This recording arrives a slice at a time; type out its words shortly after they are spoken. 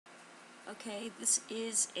Okay, this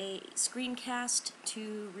is a screencast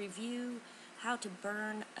to review how to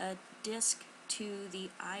burn a disc to the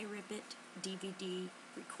iRippit DVD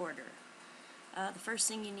recorder. The first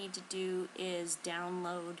thing you need to do is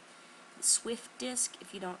download the Swift disk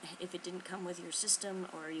if it didn't come with your system,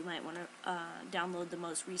 or you might want to download the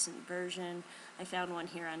most recent version. I found one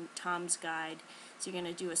here on Tom's Guide. So you're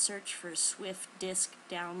going to do a search for Swift disk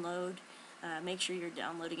download. Make sure you're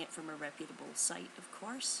downloading it from a reputable site, of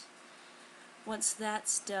course. Once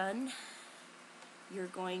that's done, you're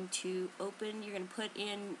going to put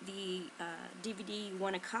in the DVD you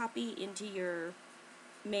want to copy into your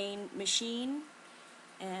main machine,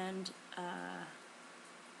 and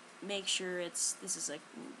make sure this is a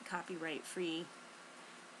copyright-free,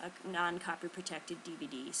 non-copy protected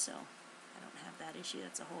DVD, so I don't have that issue.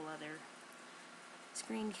 That's a whole other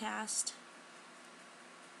screencast.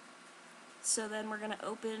 So then we're going to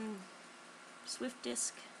open Swift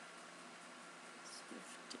disk.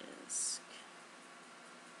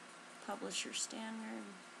 Publisher standard.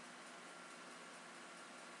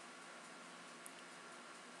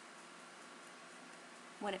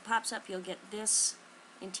 When it pops up, you'll get this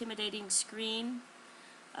intimidating screen.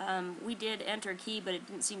 We did enter a key, but it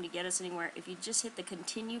didn't seem to get us anywhere. If you just hit the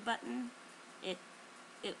continue button, it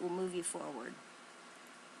will move you forward.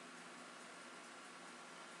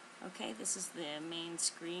 Okay, this is the main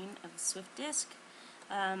screen of the Swift disk.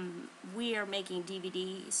 We are making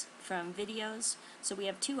DVDs from videos, so we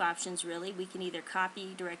have two options really. We can either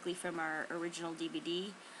copy directly from our original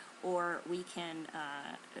DVD, or we can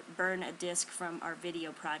burn a disc from our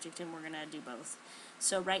video project, and we're going to do both.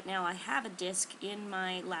 So right now I have a disc in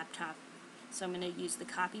my laptop, so I'm going to use the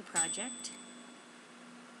copy project.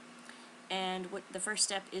 And the first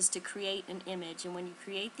step is to create an image, and when you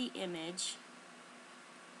create the image,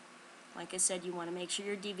 like I said, you want to make sure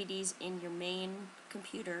your DVD's in your main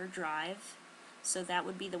computer drive, so that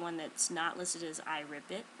would be the one that's not listed as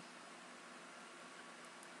iRippit.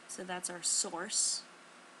 So that's our source.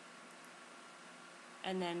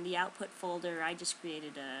 And then the output folder, I just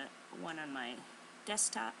created one on my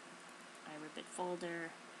desktop, iRippit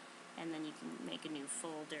folder, and then you can make a new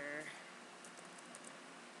folder.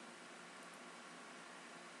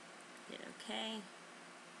 Hit OK.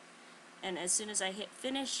 And as soon as I hit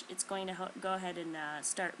finish, it's going to go ahead and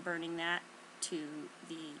start burning that to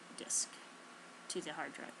the disk, to the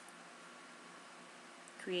hard drive.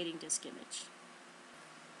 Creating disk image.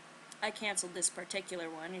 I canceled this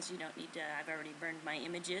particular one, as you don't need to. I've already burned my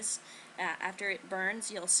images. After it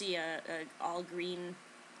burns, you'll see all green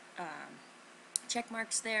check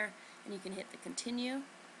marks there, and you can hit the continue.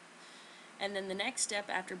 And then the next step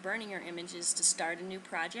after burning your image is to start a new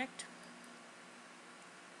project.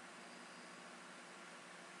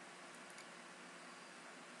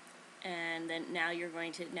 And then now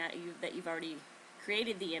that you've already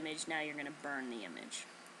created the image, now you're going to burn the image.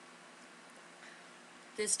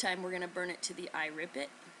 This time we're going to burn it to the iRippit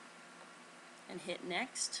and hit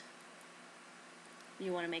next.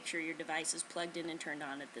 You want to make sure your device is plugged in and turned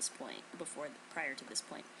on at this point, prior to this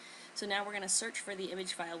point. So now we're going to search for the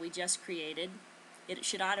image file we just created. It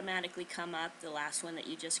should automatically come up, the last one that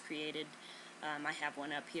you just created. I have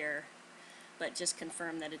one up here, but just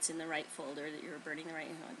confirm that it's in the right folder, that you're burning the right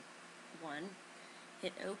one.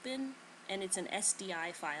 Hit open, and it's an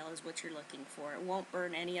SDI file is what you're looking for. It won't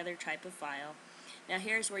burn any other type of file. Now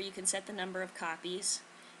here's where you can set the number of copies.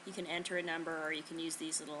 You can enter a number, or you can use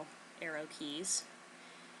these little arrow keys.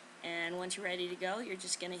 And once you're ready to go, you're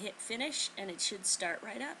just going to hit finish, and it should start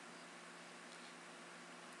right up.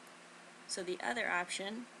 So the other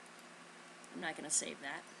option, I'm not going to save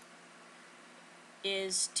that,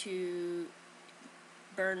 is to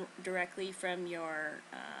burn directly from your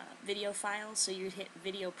video files. So you hit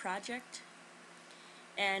video project,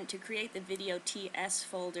 and to create the video TS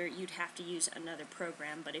folder you'd have to use another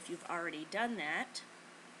program, but if you've already done that,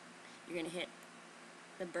 you're going to hit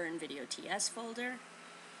the burn video TS folder,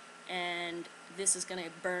 and this is going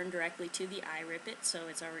to burn directly to the iRippit, so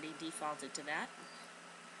it's already defaulted to that.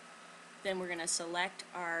 Then we're going to select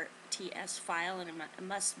our TS file, and it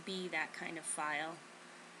must be that kind of file.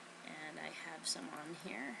 And I have some on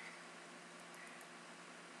here.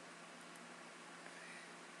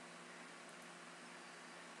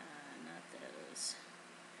 Not those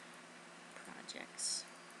projects.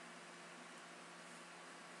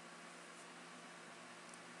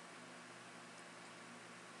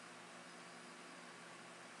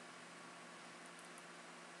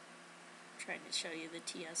 I'm trying to show you the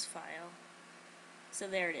TS file. So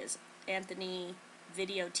there it is, Anthony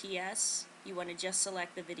Video TS. You want to just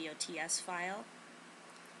select the Video TS file.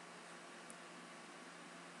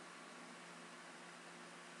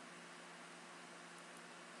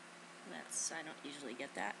 because I don't usually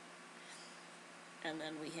get that. And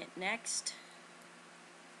then we hit next.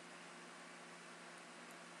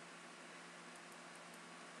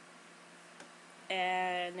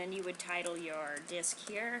 And then you would title your disk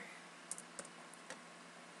here.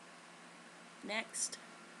 Next.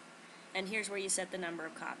 And here's where you set the number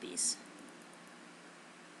of copies.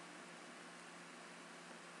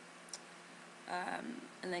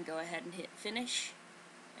 And then go ahead and hit finish.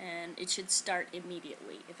 And it should start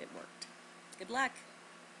immediately if it worked. Good luck!